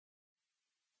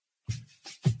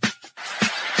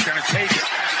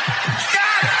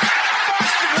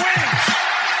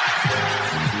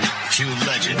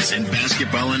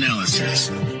basketball analysis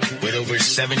with over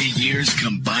 70 years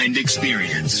combined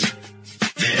experience.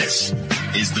 This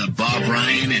is the Bob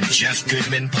Ryan and Jeff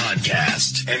Goodman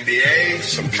podcast. NBA,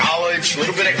 some college, a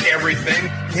little bit of everything.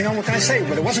 You know, what can I say?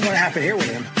 But it wasn't going to happen here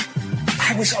with him.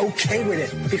 I was okay with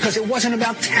it because it wasn't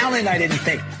about talent, I didn't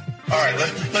think. All right,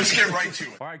 let's get right to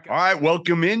it. All right,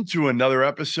 welcome into another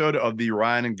episode of the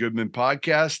Ryan and Goodman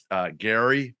podcast.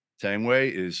 Gary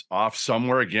Tangway is off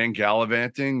somewhere again,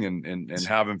 gallivanting and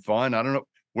having fun. I don't know.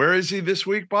 Where is he this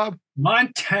week, Bob?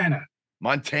 Montana.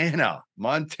 Bozeman,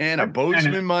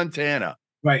 Montana.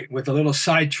 Right, with a little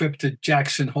side trip to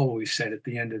Jackson Hole, we said at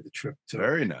the end of the trip. So,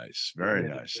 very nice.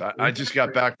 I just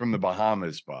got back from the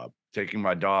Bahamas, Bob, taking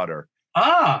my daughter.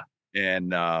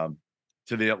 And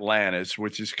to the Atlantis,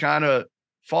 which is kind of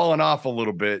fallen off a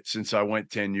little bit since I went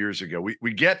 10 years ago.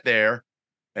 We get there,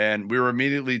 and we were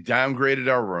immediately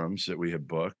downgraded our rooms that we had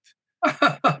booked.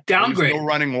 Downgrade. No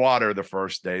running water the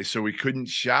first day, so we couldn't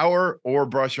shower or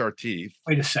brush our teeth.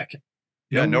 Wait a second.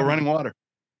 Yeah, no running water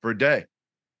for a day.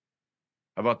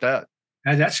 How about that?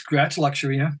 That's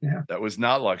luxury, yeah. That was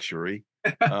not luxury.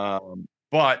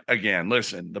 But again,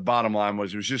 listen, the bottom line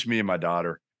was it was just me and my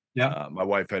daughter. Yeah. My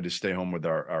wife had to stay home with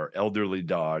our elderly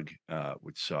dog,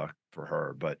 which sucked for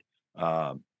her. But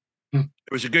it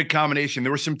was a good combination.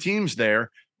 There were some teams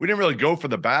there. We didn't really go for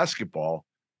the basketball,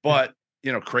 but,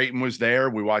 you know, Creighton was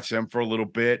there. We watched them for a little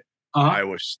bit.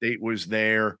 Iowa State was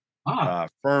there.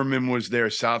 Furman was there.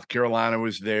 South Carolina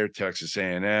was there. Texas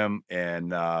A&M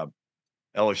and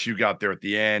LSU got there at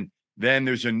the end. Then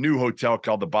there's a new hotel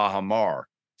called the Baha Mar.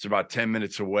 It's about 10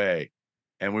 minutes away.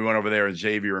 And we went over there, and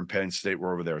Xavier and Penn State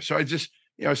were over there. So I just,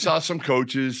 saw some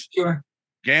coaches. Sure.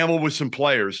 Gamble with some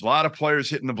players. A lot of players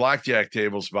hitting the blackjack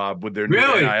tables, Bob, with their new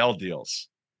NIL deals.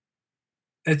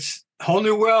 It's a whole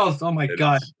new world. Oh, my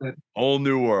God. Whole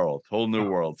new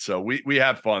world. So we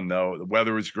had fun, though. The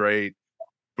weather was great.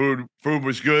 Food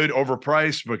was good,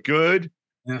 overpriced, but good.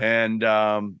 Yeah. And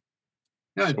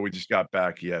so we just got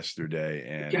back yesterday,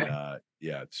 and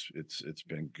it's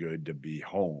been good to be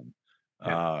home.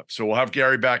 So we'll have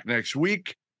Gary back next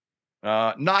week.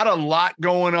 Not a lot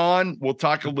going on. We'll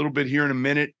talk a little bit here in a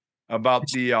minute about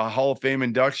the Hall of Fame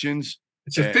inductions.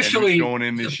 It's officially going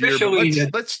in this year.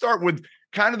 But let's start with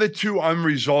kind of the two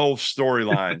unresolved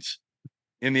storylines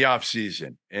in the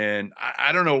offseason. And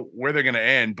I don't know where they're going to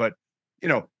end, but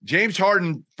James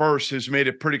Harden first has made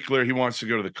it pretty clear he wants to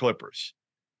go to the Clippers.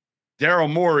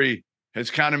 Daryl Morey has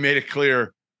kind of made it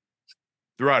clear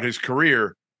throughout his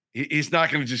career he's not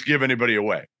going to just give anybody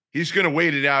away. He's going to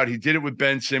wait it out. He did it with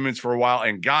Ben Simmons for a while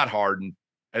and got Harden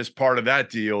as part of that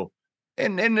deal,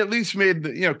 and at least made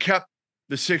kept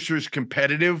the Sixers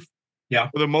competitive. Yeah,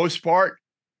 for the most part.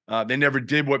 They never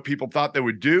did what people thought they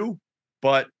would do,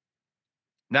 but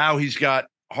now he's got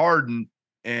Harden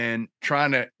and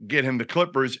trying to get him the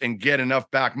Clippers and get enough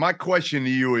back. My question to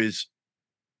you is,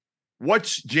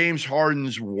 what's James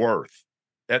Harden's worth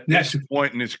at this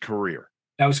point in his career?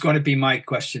 That was going to be my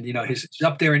question. He's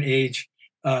up there in age.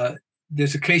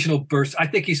 There's occasional bursts. I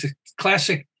think he's a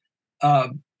classic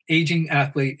aging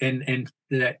athlete, and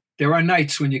that there are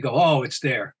nights when you go, oh, it's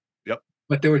there. Yep.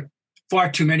 But there were far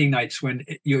too many nights when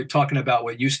you're talking about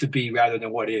what used to be rather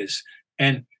than what is.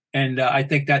 And I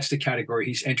think that's the category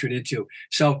he's entered into.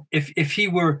 So if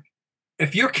you're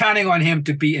counting on him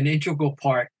to be an integral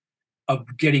part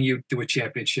of getting you to a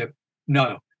championship,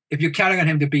 no. If you're counting on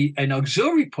him to be an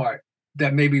auxiliary part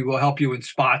that maybe will help you in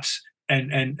spots,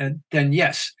 and then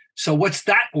yes. So what's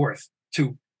that worth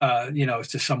to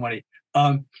to somebody?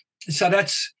 So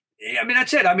that's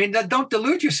it. Don't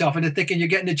delude yourself into thinking you're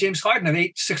getting to James Harden of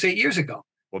 8 years ago.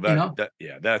 Well,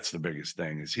 that's the biggest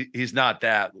thing is he's not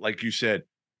that. Like you said,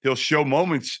 he'll show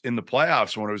moments in the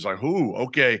playoffs when it was like,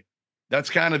 okay, that's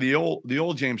kind of the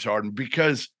old James Harden,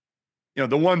 because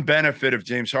the one benefit of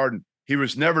James Harden, he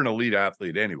was never an elite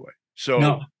athlete anyway.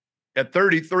 So at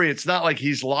 33, it's not like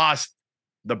he's lost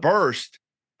the burst.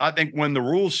 I think when the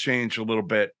rules changed a little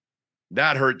bit,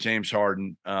 that hurt James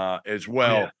Harden as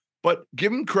well. Yeah. But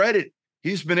give him credit.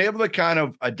 He's been able to kind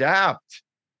of adapt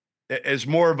as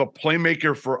more of a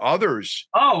playmaker for others.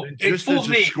 Oh, just as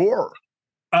a scorer.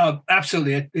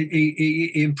 Absolutely.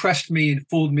 He impressed me and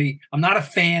fooled me. I'm not a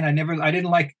fan. I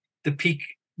didn't like the peak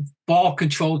ball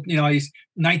control. He's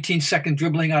 19-second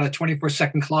dribbling out of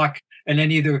 24-second clock, and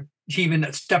then either he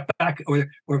even step back or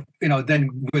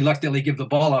then reluctantly give the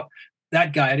ball up.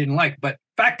 That guy I didn't like. But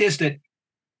fact is that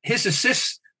his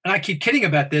assists, and I keep kidding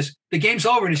about this, the game's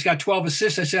over and he's got 12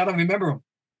 assists. I said, I don't remember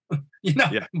them.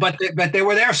 But they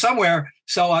were there somewhere.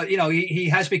 So he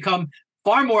has become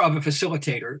far more of a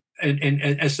facilitator and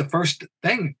as the first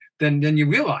thing than you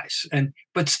realize.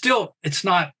 But still, it's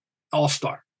not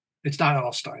all-star. It's not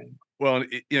all-star anymore. Well,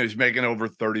 he's making over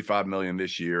 $35 million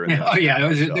this year. And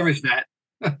There was that.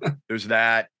 There's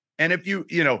that. And if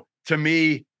to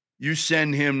me, you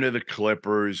send him to the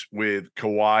Clippers with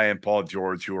Kawhi and Paul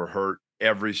George, who are hurt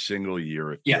every single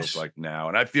year, it feels like now.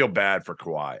 And I feel bad for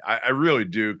Kawhi. I really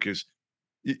do, because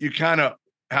you kind of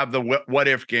have the what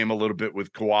if game a little bit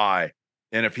with Kawhi.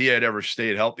 And if he had ever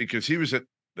stayed healthy, because he was at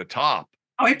the top.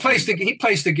 Oh, he plays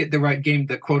to get the right game,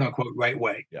 the quote unquote right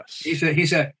way. Yes.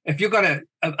 He's a if you're gonna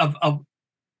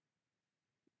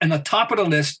in the top of the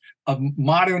list of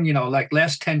modern, like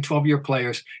last 10, 12-year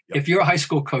players, if you're a high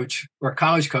school coach or a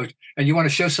college coach and you want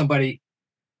to show somebody,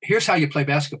 here's how you play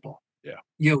basketball. Yeah.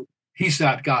 He's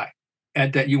that guy,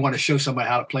 and that you want to show somebody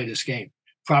how to play this game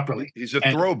properly. He's a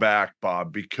throwback,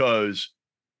 Bob, because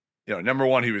number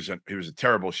one, he was a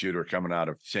terrible shooter coming out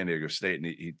of San Diego State, and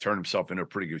he turned himself into a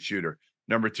pretty good shooter.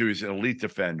 Number two, he's an elite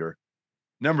defender.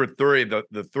 Number three,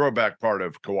 the throwback part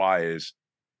of Kawhi is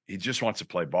he just wants to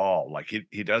play ball. Like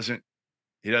he doesn't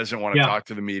want to talk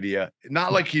to the media.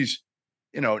 Not like he's,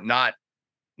 not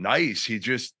nice.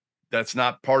 That's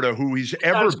not part of who he's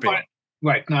ever been.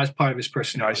 Right. Not as part of his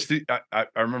personality. I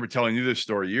remember telling you this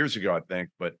story years ago, I think,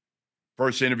 but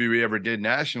first interview he ever did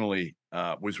nationally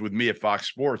was with me at Fox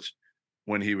Sports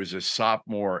when he was a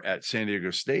sophomore at San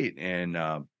Diego State. And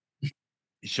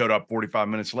he showed up 45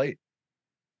 minutes late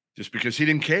just because he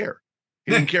didn't care.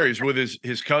 He didn't care. He was with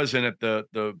his cousin at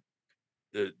the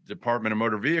Department of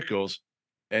Motor Vehicles,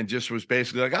 and just was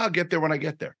basically like, I'll get there when I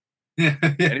get there.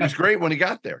 And he was great when he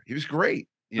got there. He was great,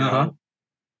 know.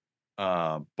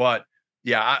 But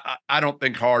yeah, I don't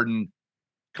think Harden,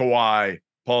 Kawhi,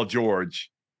 Paul George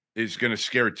is going to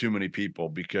scare too many people,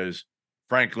 because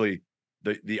frankly,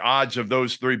 the odds of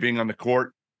those three being on the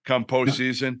court come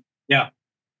postseason,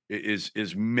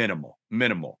 is minimal.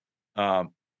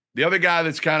 The other guy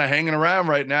that's kind of hanging around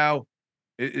right now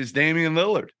is Damian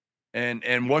Lillard,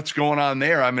 and what's going on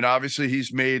there. I mean, obviously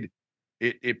he's made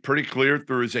it pretty clear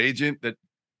through his agent that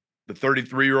the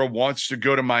 33-year-old wants to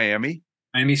go to Miami.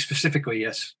 Miami specifically,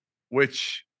 yes.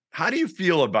 Which, how do you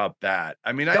feel about that?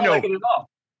 I mean, I Don't know like it at all.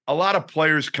 A lot of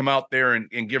players come out there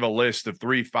and give a list of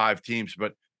 3-5 teams,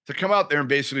 but to come out there and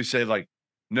basically say like,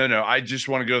 no, I just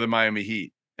want to go to the Miami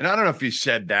Heat. And I don't know if he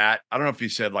said that. I don't know if he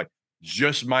said like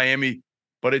just Miami,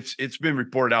 but it's been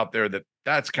reported out there that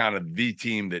that's kind of the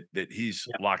team that he's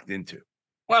locked into.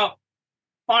 Well,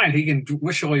 fine. He can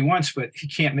wish all he wants, but he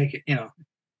can't make it, he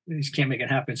can't make it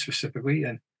happen specifically.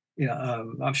 And,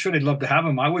 I'm sure they'd love to have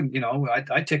him. I wouldn't,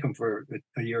 I'd take him for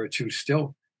a year or two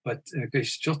still, but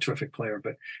he's still a terrific player.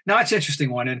 But no, it's an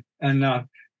interesting one. And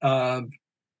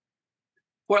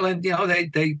Portland, they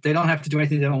don't have to do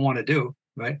anything they don't want to do,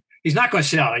 right? He's not going to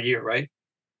sit out a year, right?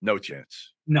 No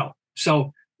chance. No.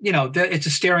 So, it's a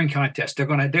staring contest.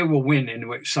 They will win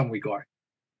in some regard,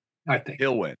 I think.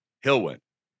 He'll win. Right.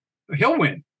 He'll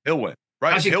win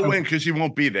because he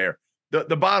won't be there.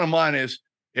 The bottom line is,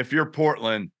 if you're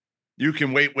Portland, you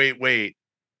can wait.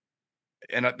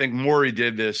 And I think Morey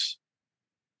did this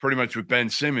pretty much with Ben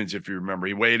Simmons, if you remember.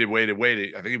 He waited. I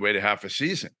think he waited half a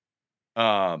season.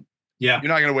 You're not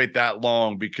going to wait that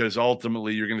long, because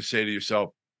ultimately you're going to say to yourself,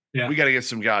 we got to get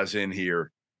some guys in here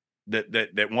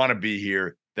that want to be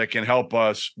here, that can help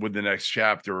us with the next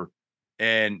chapter.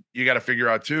 And you got to figure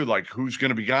out too, like, who's going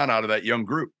to be gone out of that young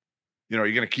group.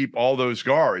 You're going to keep all those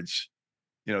guards.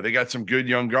 They got some good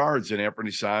young guards in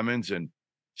Anthony Simons and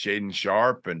Shaedon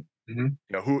Sharpe. And,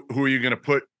 who are you going to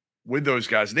put with those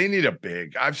guys? They need a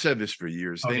big. I've said this for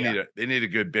years. They need a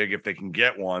good big if they can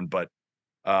get one. But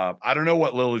I don't know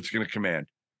what Lillard's going to command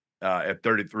at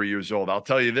 33 years old. I'll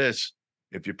tell you this: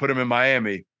 if you put him in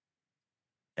Miami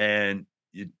and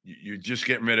you're just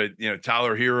getting rid of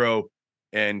Tyler Hero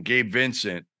and Gabe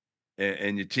Vincent,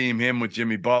 and you team him with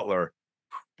Jimmy Butler,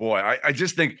 boy, I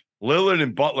just think Lillard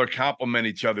and Butler complement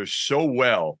each other so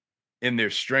well in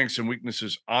their strengths and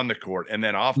weaknesses on the court, and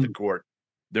then off the court.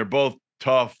 They're both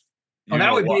tough.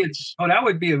 That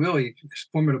would be a really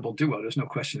formidable duo. There's no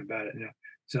question about it.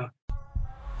 So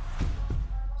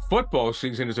football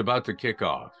season is about to kick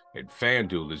off, and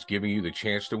FanDuel is giving you the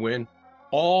chance to win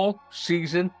all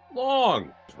season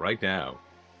long. Right now,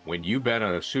 when you bet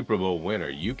on a Super Bowl winner,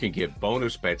 you can get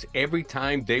bonus bets every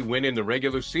time they win in the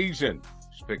regular season.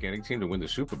 Just pick any team to win the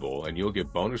Super Bowl, and you'll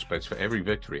get bonus bets for every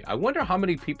victory. I wonder how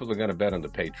many people are going to bet on the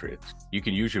Patriots. You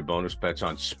can use your bonus bets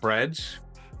on spreads,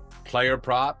 player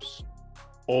props,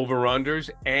 over-unders,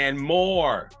 and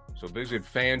more. So visit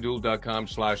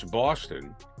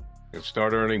FanDuel.com/Boston and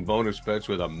start earning bonus bets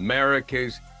with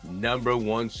America's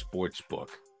 #1 sports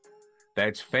book.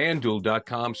 That's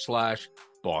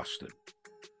FanDuel.com/Boston.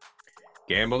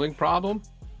 Gambling problem?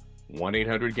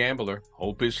 1-800-GAMBLER.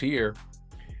 Hope is here.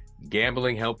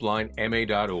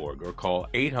 GamblingHelplineMA.org or call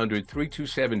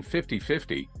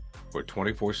 800-327-5050 for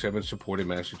 24/7 support in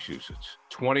Massachusetts.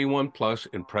 21 plus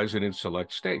in President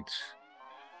select states.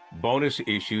 Bonus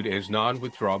issued as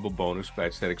non-withdrawable bonus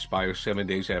bets that expire 7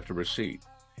 days after receipt.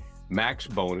 Max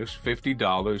bonus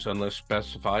 $50 unless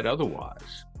specified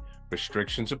otherwise.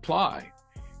 Restrictions apply.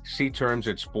 See terms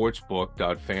at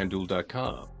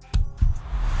sportsbook.fanduel.com.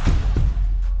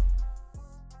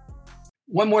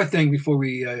 One more thing before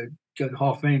we go to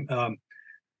Hall of Fame.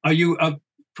 Are you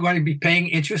going to be paying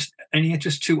any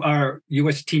interest to our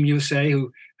U.S. Team USA,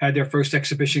 who had their first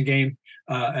exhibition game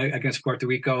against Puerto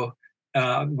Rico?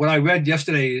 What I read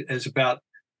yesterday is about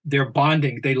their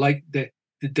bonding.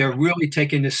 They're really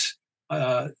taking this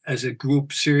as a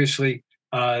group seriously.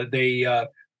 It's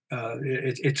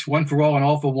one for all and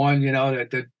all for one. You know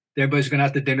that everybody's going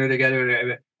out to dinner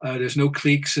together. There's no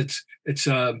cliques. It's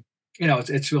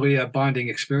really a bonding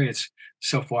experience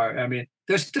so far. I mean,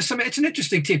 there's some. It's an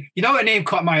interesting team. You know, a name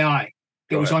caught my eye.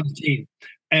 It was on the team,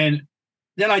 and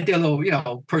then I did a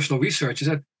little, personal research. I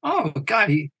said, "Oh God,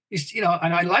 he's and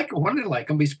I wanted to like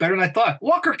him. But he's better than I thought."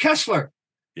 Walker Kessler.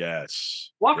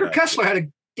 Yes. Walker Kessler had a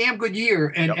damn good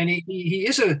year, and he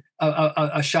is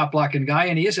a shot blocking guy,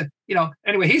 and he is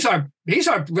anyway. He's our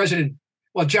resident.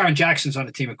 Well, Jaren Jackson's on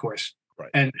the team, of course. Right.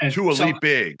 And two elite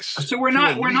bigs. So we're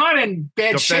not in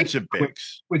bad shape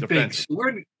with bigs.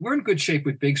 We're in good shape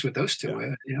with bigs with those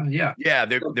two. Yeah.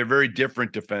 They're very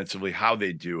different defensively how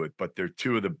they do it, but they're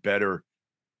two of the better.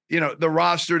 The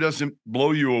roster doesn't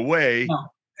blow you away,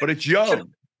 but it's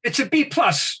young. It's a B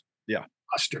plus. Yeah.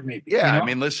 Roster maybe. Yeah. I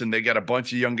mean, listen, they got a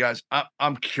bunch of young guys.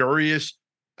 I'm curious.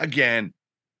 Again,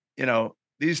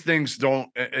 these things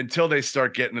don't until they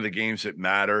start getting to the games that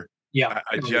matter. Yeah,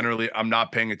 I'm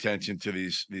not paying attention to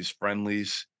these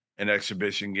friendlies and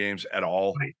exhibition games at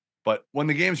all. Right. But when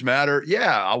the games matter,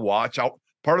 I'll watch. Part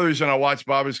of the reason I watch,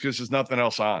 Bob, is because there's nothing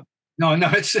else on. No,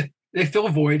 it's they fill a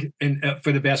void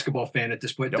for the basketball fan at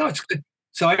this point. Yep. No, it's good.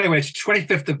 So anyway, it's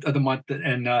 25th of the month,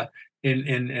 and all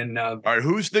right,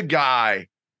 who's the guy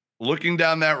looking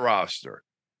down that roster?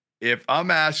 If I'm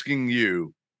asking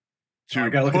you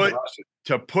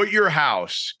to put your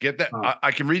house, get that.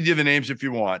 I can read you the names if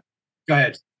you want. Go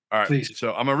ahead. All right. Please. So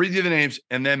I'm going to read you the names.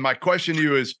 And then my question to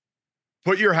you is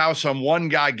put your house on one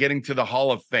guy getting to the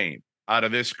Hall of Fame out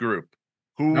of this group.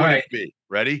 Who would it be?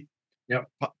 Ready? Yep.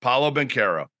 Paolo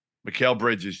Banchero, Mikal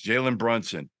Bridges, Jalen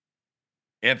Brunson,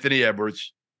 Anthony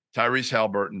Edwards, Tyrese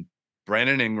Halliburton,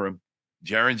 Brandon Ingram,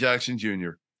 Jaren Jackson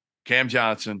Jr., Cam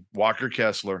Johnson, Walker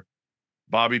Kessler,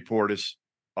 Bobby Portis,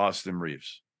 Austin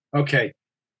Reeves. Okay.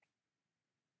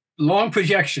 Long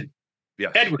projection.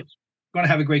 Yes. Edwards going to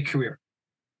have a great career.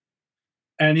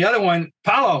 And the other one,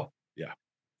 Paolo. Yeah.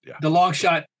 The long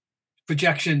shot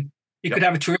projection. He could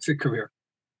have a terrific career,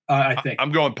 I think.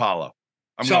 I'm going Paolo.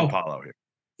 I'm going Paolo here.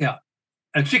 Yeah.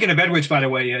 And speaking of Edwards, by the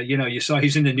way, you saw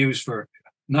he's in the news for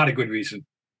not a good reason.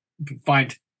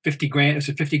 Fined $50,000. Is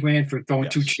it $50,000 for throwing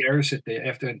two chairs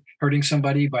after hurting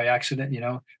somebody by accident?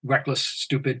 Reckless,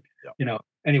 stupid. Yeah.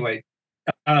 Anyway.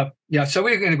 So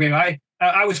we're going to agree.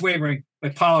 I was wavering,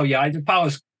 but Paolo. I think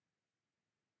Paolo's.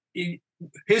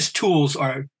 His tools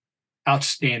are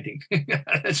outstanding.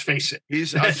 Let's face it.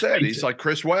 He's like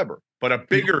Chris Webber, but a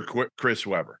bigger Chris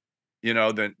Webber,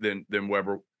 than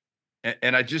Webber.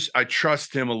 And I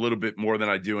trust him a little bit more than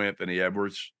I do Anthony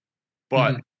Edwards.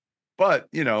 But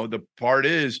the part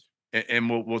is, and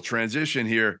we'll transition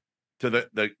here to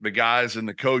the guys and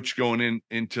the coach going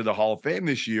into the Hall of Fame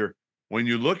this year. When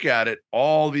you look at it,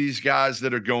 all these guys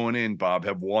that are going in, Bob,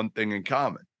 have one thing in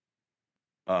common.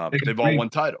 They've all won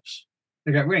titles.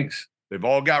 They got rings. They've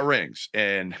all got rings.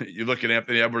 And you look at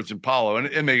Anthony Edwards and Paolo,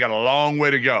 and they got a long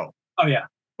way to go. Oh, yeah.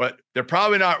 But they're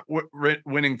probably not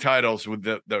winning titles with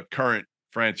the current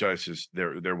franchises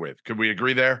they're with. Could we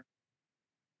agree there?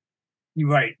 You're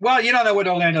right. Well, you don't know what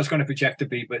Orlando's going to project to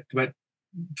be, but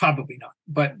probably not.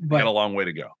 But got a long way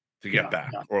to go to get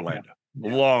back. Orlando. A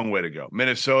long way to go.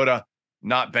 Minnesota,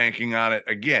 not banking on it.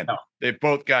 Again, they've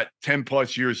both got 10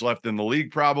 plus years left in the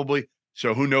league, probably.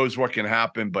 So who knows what can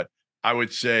happen. But I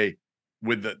would say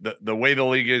with the way the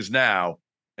league is now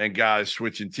and guys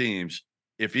switching teams,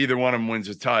 if either one of them wins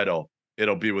a title,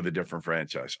 it'll be with a different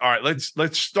franchise. All right,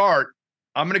 let's start.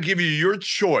 I'm going to give you your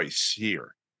choice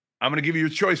here. I'm going to give you your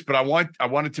choice, but I want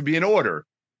it to be in order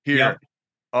here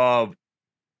of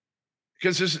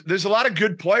because there's a lot of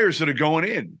good players that are going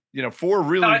in. 4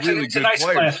 really good nice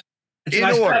players.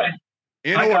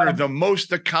 In order, the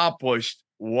most accomplished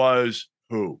was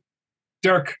who?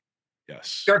 Dirk.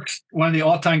 Yes. Dirk's one of the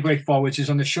all-time great forwards. He's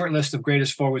on the short list of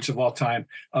greatest forwards of all time.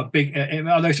 Big,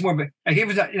 there's more, but he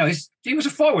was, he was a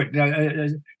forward.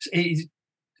 He's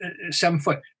 7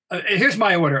 foot. Here's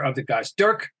my order of the guys: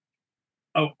 Dirk,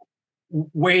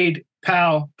 Wade,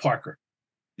 Powell, Parker.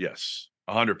 Yes,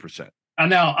 100%. And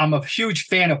now I'm a huge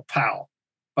fan of Powell,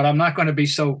 but I'm not going to be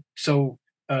so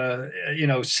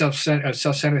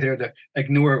self-centered here to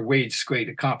ignore Wade's great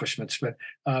accomplishments. But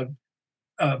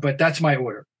that's my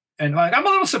order. And I'm a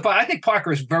little surprised. I think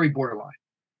Parker is very borderline.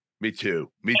 Me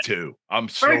too. I'm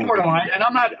very borderline, and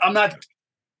I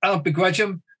don't begrudge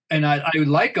him, and I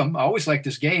like him. I always liked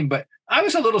this game, but I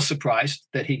was a little surprised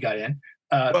that he got in.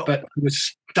 But it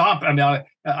was stomped. I mean,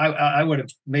 I would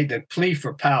have made the plea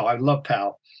for Powell. I love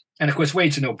Powell, and of course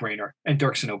Wade's a no-brainer, and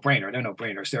Dirk's a no-brainer. They're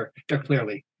no-brainers. They're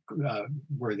clearly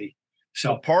worthy.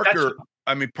 So Parker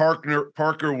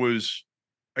was.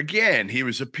 Again, he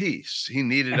was a piece. He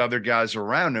needed other guys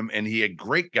around him, and he had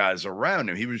great guys around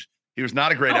him. He was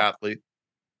not a great athlete,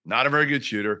 not a very good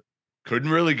shooter,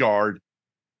 couldn't really guard.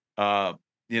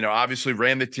 Obviously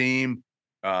ran the team,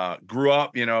 grew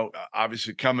up,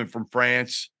 obviously coming from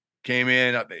France, came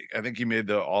in. I think he made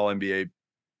the All-NBA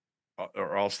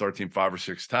or All-Star team 5 or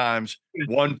 6 times,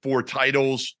 won 4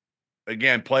 titles.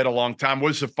 Again, played a long time,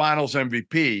 was the finals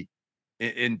MVP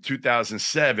in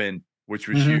 2007, which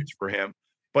was huge for him.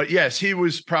 But yes, he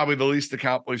was probably the least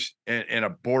accomplished and a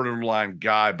borderline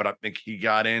guy, but I think he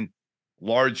got in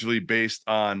largely based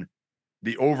on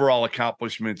the overall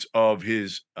accomplishments of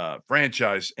his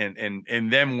franchise and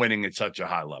them winning at such a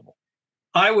high level.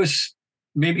 I was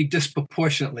maybe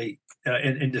disproportionately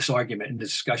in this argument, in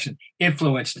this discussion,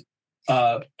 influenced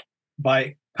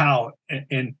by Powell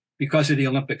and because of the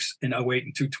Olympics in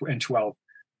 08 and 12.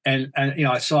 And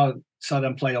I saw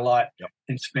them play a lot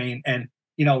in Spain, and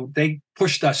they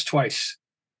pushed us twice.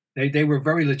 They were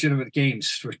very legitimate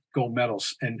games for gold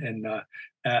medals, and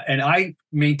I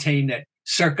maintain that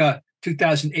circa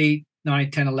 2008,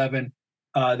 9, 10, 11,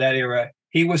 that era,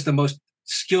 he was the most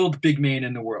skilled big man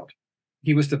in the world.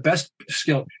 He was the best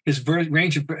skilled. His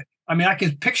range of, I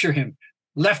can picture him,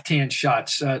 left-hand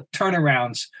shots,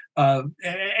 turnarounds,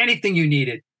 anything you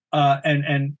needed,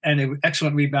 and an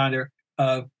excellent rebounder,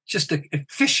 just an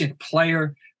efficient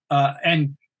player,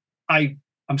 and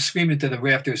I'm screaming to the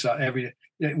rafters it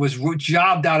was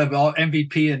jobbed out of all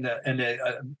MVP in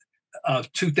the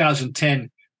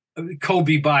 2010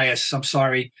 Kobe bias. I'm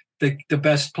sorry. The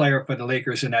best player for the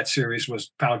Lakers in that series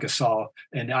was Pau Gasol,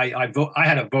 and I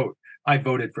had a vote. I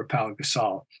voted for Pau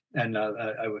Gasol, and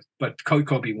but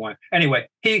Kobe won. Anyway,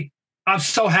 I'm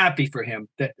so happy for him.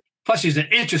 Plus, he's an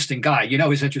interesting guy.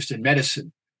 He's interested in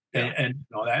medicine. And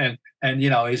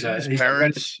he's a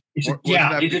parents. He's a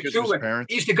true.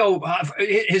 He used to go.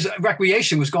 His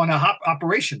recreation was going to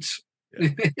operations,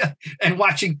 and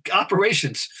watching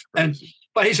operations.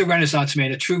 But he's a Renaissance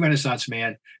man, a true Renaissance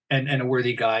man, and a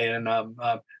worthy guy. And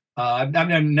I'm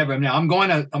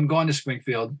going to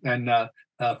Springfield and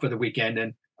for the weekend,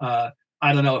 and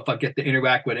I don't know if I'll get to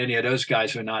interact with any of those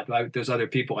guys or not. There's other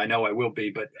people I know I will be,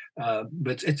 but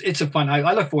it's a fun.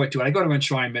 I look forward to it. I go to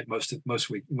enshrinement most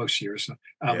years.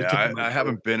 I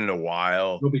haven't been in a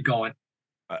while. We'll be going.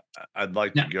 I'd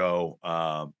like to go.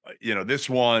 This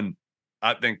one,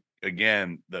 I think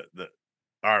again the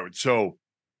all right. So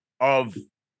and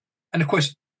of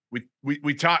course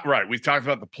we talked right. We talked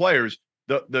about the players.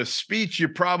 The speech you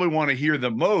probably want to hear the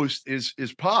most is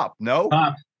Pop. No.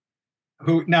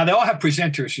 Who now they all have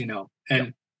presenters,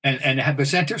 and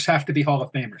presenters have to be Hall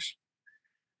of Famers.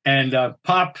 And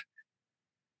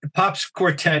Pop's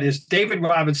quartet is David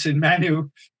Robinson, Manu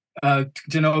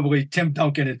Ginobili, Tim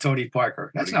Duncan, and Tony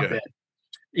Parker. That's not bad.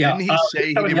 Yeah. Didn't he say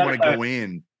he didn't want to go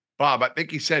in? Bob, I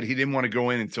think he said he didn't want to go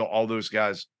in until all those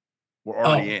guys were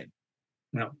already in.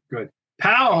 No, good.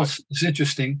 Powell's is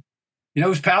interesting. You know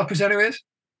who's Powell presenter is?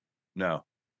 No.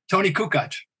 Tony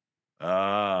Kukoc.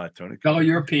 Tony Kukoc. Fellow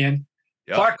European.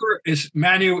 Yep. Parker is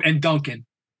Manu and Duncan.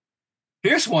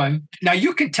 Here's one. Now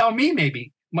you can tell me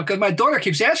maybe, because my daughter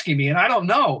keeps asking me, and I don't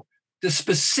know the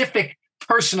specific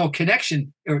personal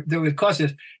connection that would cause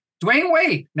this. Dwayne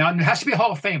Wade. Now it has to be a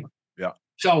Hall of Famer. Yeah.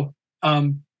 So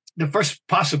the first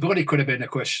possibility could have been,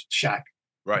 of course, Shaq.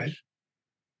 Right.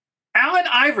 Allen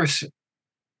Iverson.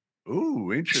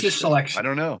 Ooh, interesting. His selection. I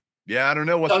don't know. Yeah, I don't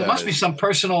know what. So there must be some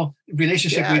personal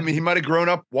relationship. Yeah, he might have grown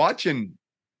up watching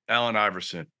Allen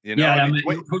Iverson. Who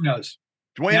knows?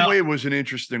 Dwayne Wade was an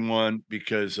interesting one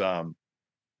because, I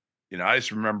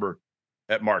just remember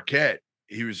at Marquette,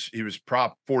 he was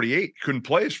prop 48. Couldn't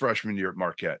play his freshman year at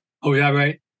Marquette. Oh yeah,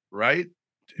 right. Right.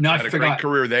 No, had a great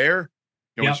career there.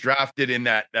 Was drafted in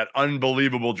that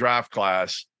unbelievable draft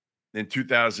class, in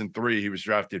 2003. He was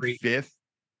drafted fifth.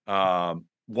 Won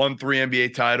 3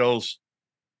 NBA titles.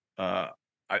 I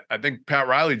think Pat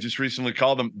Riley just recently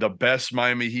called him the best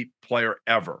Miami Heat player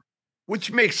ever,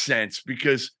 which makes sense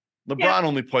because LeBron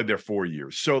only played there 4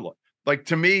 years. So, like,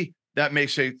 to me, that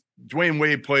makes sense. Dwayne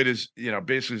Wade played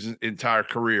basically his entire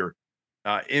career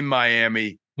in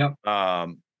Miami. Yep.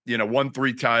 Won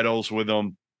 3 titles with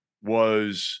them.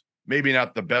 Was maybe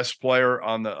not the best player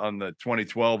on the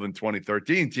 2012 and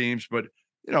 2013 teams, but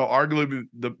arguably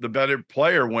the better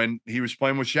player when he was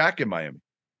playing with Shaq in Miami.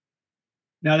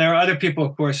 Now, there are other people,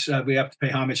 of course, we have to pay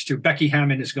homage to. Becky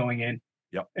Hammon is going in.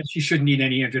 Yep. And she shouldn't need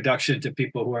any introduction to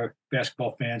people who are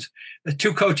basketball fans. The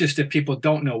 2 coaches that people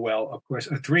don't know well, of course,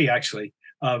 or 3 actually,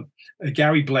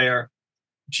 Gary Blair,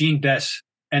 Gene Bess,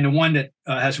 and the one that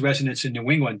has resonance in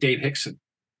New England, Dave Hickson.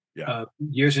 Yeah.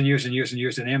 Years and years and years and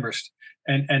years in Amherst.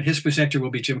 And his presenter will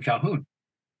be Jim Calhoun.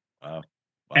 Wow.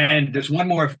 And there's one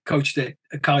more coach that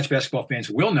college basketball fans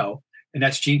will know, and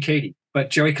that's Gene Cady. But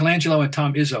Jerry Colangelo and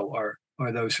Tom Izzo are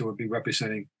those who will be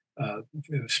representing,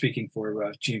 speaking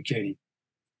for Gene Cady.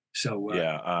 So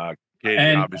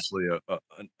Cady, obviously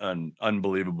an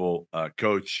unbelievable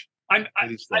coach.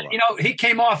 He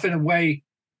came off in a way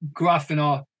gruff and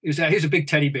all. He's a big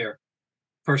teddy bear,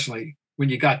 personally. When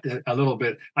you got a little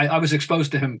bit, I was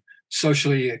exposed to him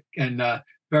socially and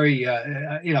very,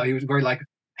 he was very like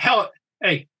hell.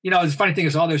 Hey, the funny thing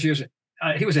is, all those years,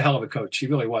 he was a hell of a coach. He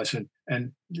really was,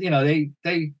 and he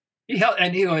held,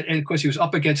 and of course he was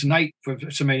up against Knight for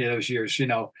so many of those years,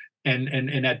 and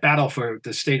that battle for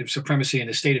the state of supremacy in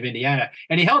the state of Indiana,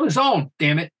 and he held his own.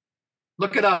 Damn it,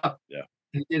 look it up. Yeah,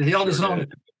 he held his own.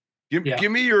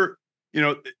 Give me your,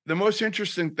 the most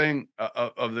interesting thing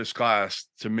of this class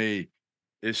to me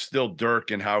is still Dirk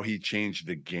and how he changed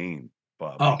the game,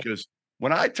 Bob. Because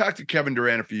when I talked to Kevin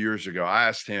Durant a few years ago, I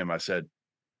asked him, I said,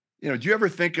 do you ever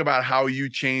think about how you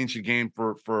change the game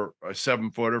for a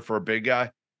 7-footer, for a big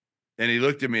guy? And he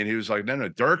looked at me and he was like, no,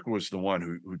 Dirk was the one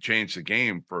who changed the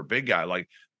game for a big guy. Like,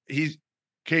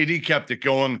 KD kept it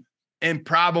going, and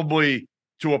probably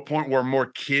to a point where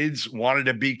more kids wanted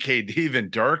to be KD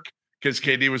than Dirk, because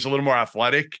KD was a little more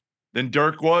athletic than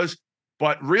Dirk was.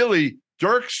 But really,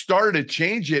 Dirk started to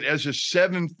change it as a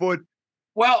 7-foot.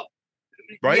 Well,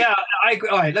 right? Yeah, I agree.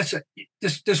 All right, let's.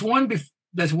 There's one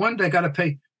that got to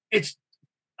pay. It's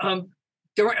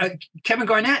Kevin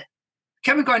Garnett.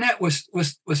 Kevin Garnett was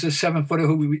a 7-footer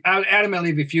who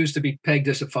adamantly refused to be pegged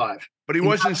as a 5. But he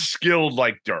wasn't skilled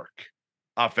like Dirk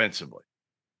offensively.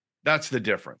 That's the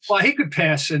difference. Well, he could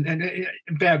pass and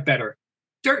better.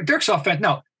 Dirk's offense.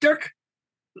 No, Dirk.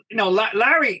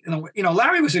 Larry.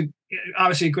 Larry was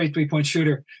obviously a great 3-point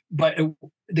shooter, but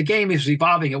the game is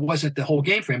evolving. It wasn't the whole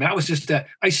game for him. That was just the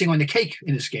icing on the cake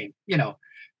in this game.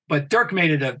 But Dirk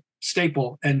made it a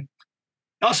staple. And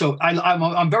also,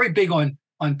 I'm very big on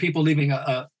people leaving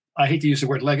I hate to use the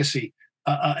word legacy,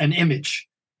 an image.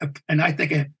 And I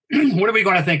think, what are we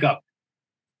going to think of?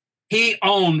 He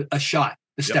owned a shot,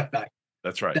 the step back.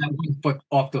 That's right. That 1 foot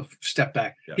off the step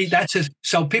back. Yes. That's his.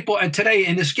 So people, and today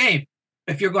in this game,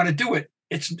 if you're going to do it,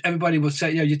 everybody will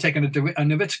say, you're taking a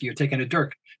Nowitzki, you're taking a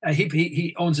Dirk.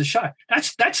 He owns a shot.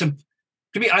 That's to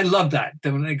me, I love that.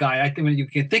 The guy, I think when you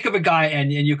can think of a guy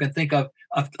and you can think of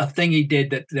a thing he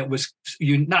did that was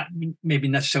not maybe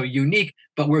necessarily unique,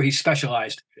 but where he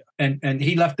specialized, and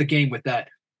he left the game with that.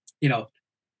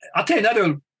 I'll tell you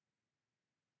another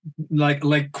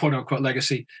like quote unquote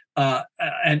legacy.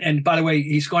 And by the way,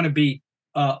 he's going to be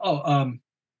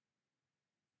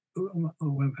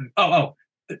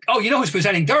who's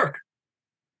presenting Dirk?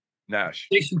 Nash.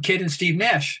 Jason Kidd and Steve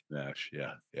Nash.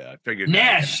 Yeah. I figured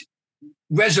Nash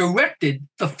resurrected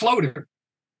the floater.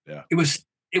 Yeah. It was,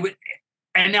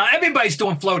 and now everybody's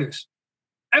doing floaters.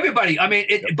 Everybody. I mean,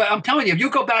 but I'm telling you, if you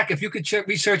go back, if you could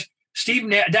research Steve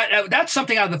Nash, that's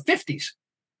something out of the 50s.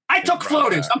 I took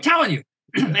floaters. I'm telling you.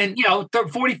 And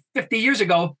 40, 50 years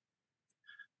ago,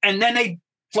 and then they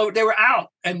were out,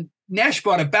 and Nash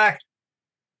brought it back.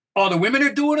 All the women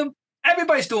are doing them.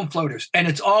 Everybody's doing floaters, and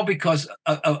it's all because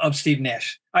of Steve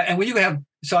Nash. And when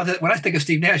I think of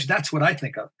Steve Nash, that's what I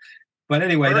think of. But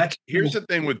anyway, here's the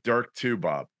thing with Dirk too,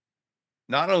 Bob.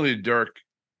 Not only did Dirk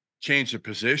change the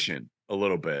position a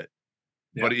little bit,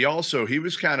 but he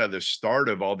was kind of the start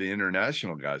of all the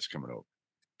international guys coming over.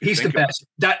 He's the best.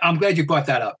 I'm glad you brought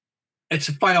that up. It's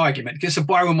a fine argument. It's a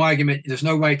barroom argument. There's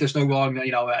no right, there's no wrong,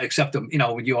 except them,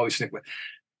 what you always think with.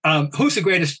 Who's the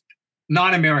greatest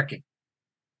non-American?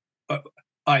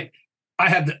 I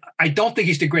don't think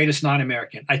he's the greatest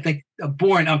non-American. I think I'm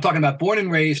talking about born and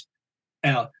raised,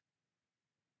 and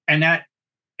that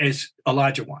is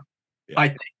Elijah Wan. Yeah. I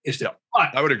think is the.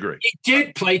 I would agree. He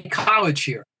did play college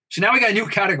here. So now we got a new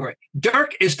category.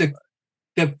 Dirk is the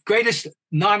greatest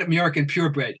non-American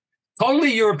purebred,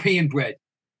 totally European bred.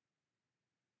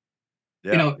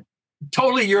 Yeah.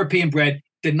 Totally European bred.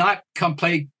 Did not come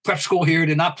play prep school here.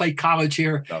 Did not play college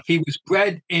here. He was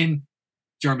bred in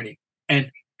Germany,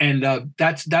 and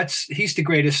that's he's the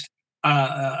greatest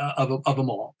of them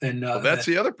all. And that's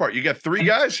the other part. You got three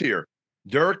guys here: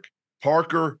 Dirk,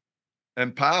 Parker,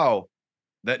 and Powell.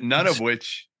 That none of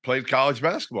which played college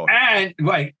basketball. And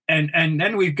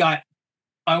then we've got.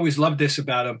 I always loved this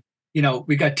about him.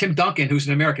 We got Tim Duncan, who's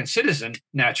an American citizen,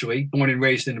 naturally born and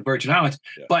raised in the Virgin Islands,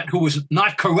 but who was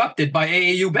not corrupted by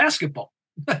AAU basketball.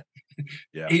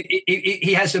 Yeah,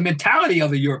 he has the mentality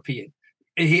of a European.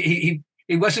 He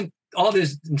wasn't all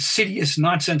this insidious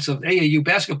nonsense of AAU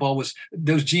basketball.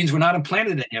 Those genes were not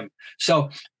implanted in him. So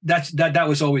that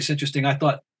was always interesting. I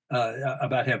thought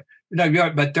about him.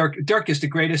 But Dirk is the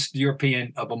greatest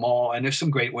European of them all, and there's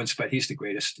some great ones, but he's the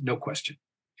greatest, no question.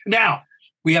 Now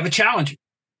we have a challenge,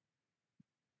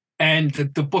 and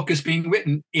the book is being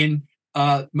written in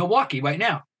Milwaukee right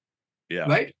now. Yeah,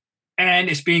 right. And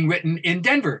it's being written in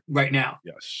Denver right now.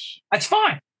 Yes. That's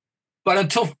fine. But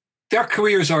until their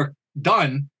careers are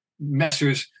done,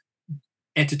 Messrs.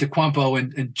 Antetokounmpo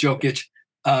and Jokic,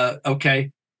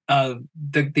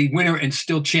 the winner and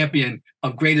still champion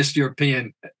of greatest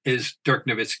European is Dirk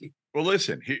Nowitzki. Well,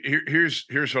 listen, here's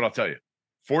what I'll tell you.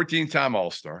 14-time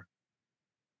All-Star,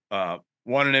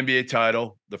 won an NBA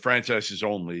title, the franchises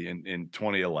only in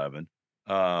 2011.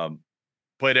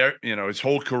 Played, his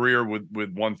whole career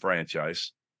with one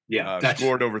franchise. Yeah,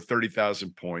 scored over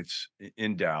 30,000 points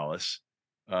in Dallas.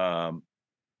 Finals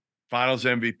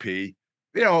MVP.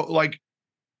 Both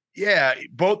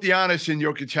Giannis and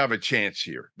Jokic have a chance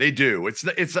here. They do. It's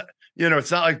not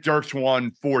like Dirk's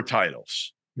won 4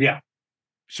 titles. Yeah.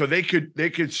 So they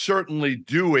could certainly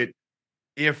do it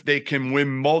if they can win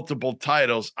multiple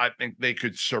titles. I think they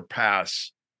could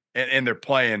surpass, and they're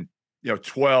playing,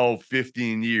 12,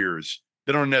 15 years.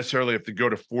 They don't necessarily have to go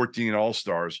to 14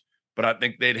 All-Stars, but I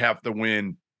think they'd have to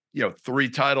win, 3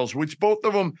 titles, which both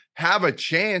of them have a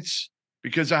chance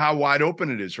because of how wide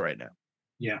open it is right now.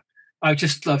 Yeah. I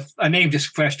just a name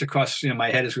just flashed across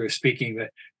my head as we were speaking, but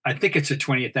I think it's the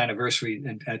 20th anniversary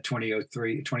in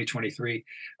 2023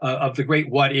 of the great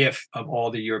what if of all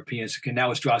the Europeans. And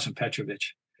now it's Drazen Petrovic,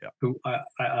 who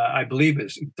I believe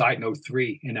died in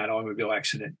 2003 in that automobile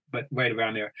accident, but right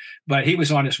around there. But he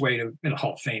was on his way to the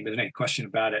Hall of Fame. There's any question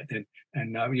about it.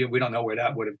 And we don't know where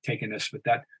that would have taken us, but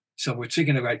that. So we're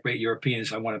speaking about great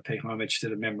Europeans. I want to pay homage to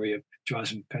the memory of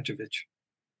Drazen Petrovic.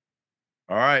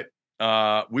 All right.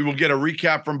 We will get a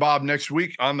recap from Bob next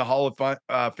week on the Hall of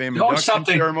Fame induction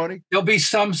ceremony. There'll be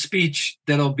some speech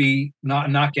that'll be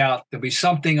knockout. There'll be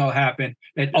something that'll happen.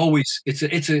 It always it's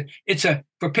a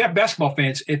for basketball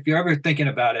fans. If you're ever thinking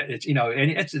about it, it's and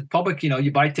it's public.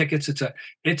 You buy tickets.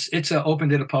 It's open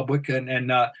to the public,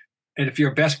 and if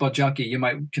you're a basketball junkie, you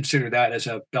might consider that as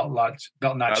a belt notch.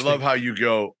 I love how you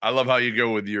go. I love how you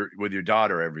go with your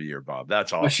daughter every year, Bob.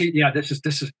 That's awesome. Well,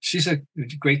 she's a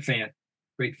great fan.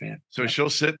 Great fan. So she'll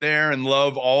sit there and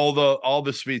love all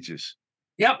the speeches.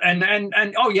 Yep,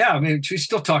 and oh yeah, I mean she's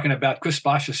still talking about Chris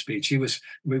Bosh's speech.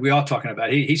 We all talking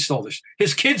about he stole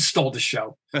his kids stole the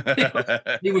show.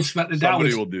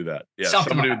 Somebody will do that. Yeah,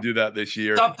 somebody will do that this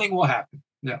year. Something will happen.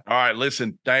 Yeah. All right,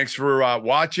 listen. Thanks for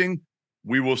watching.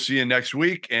 We will see you next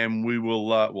week, and we will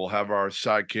we'll have our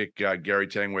sidekick Gary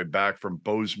Tangway back from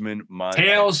Bozeman, Montana.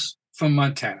 Tales from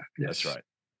Montana. That's Yes. right.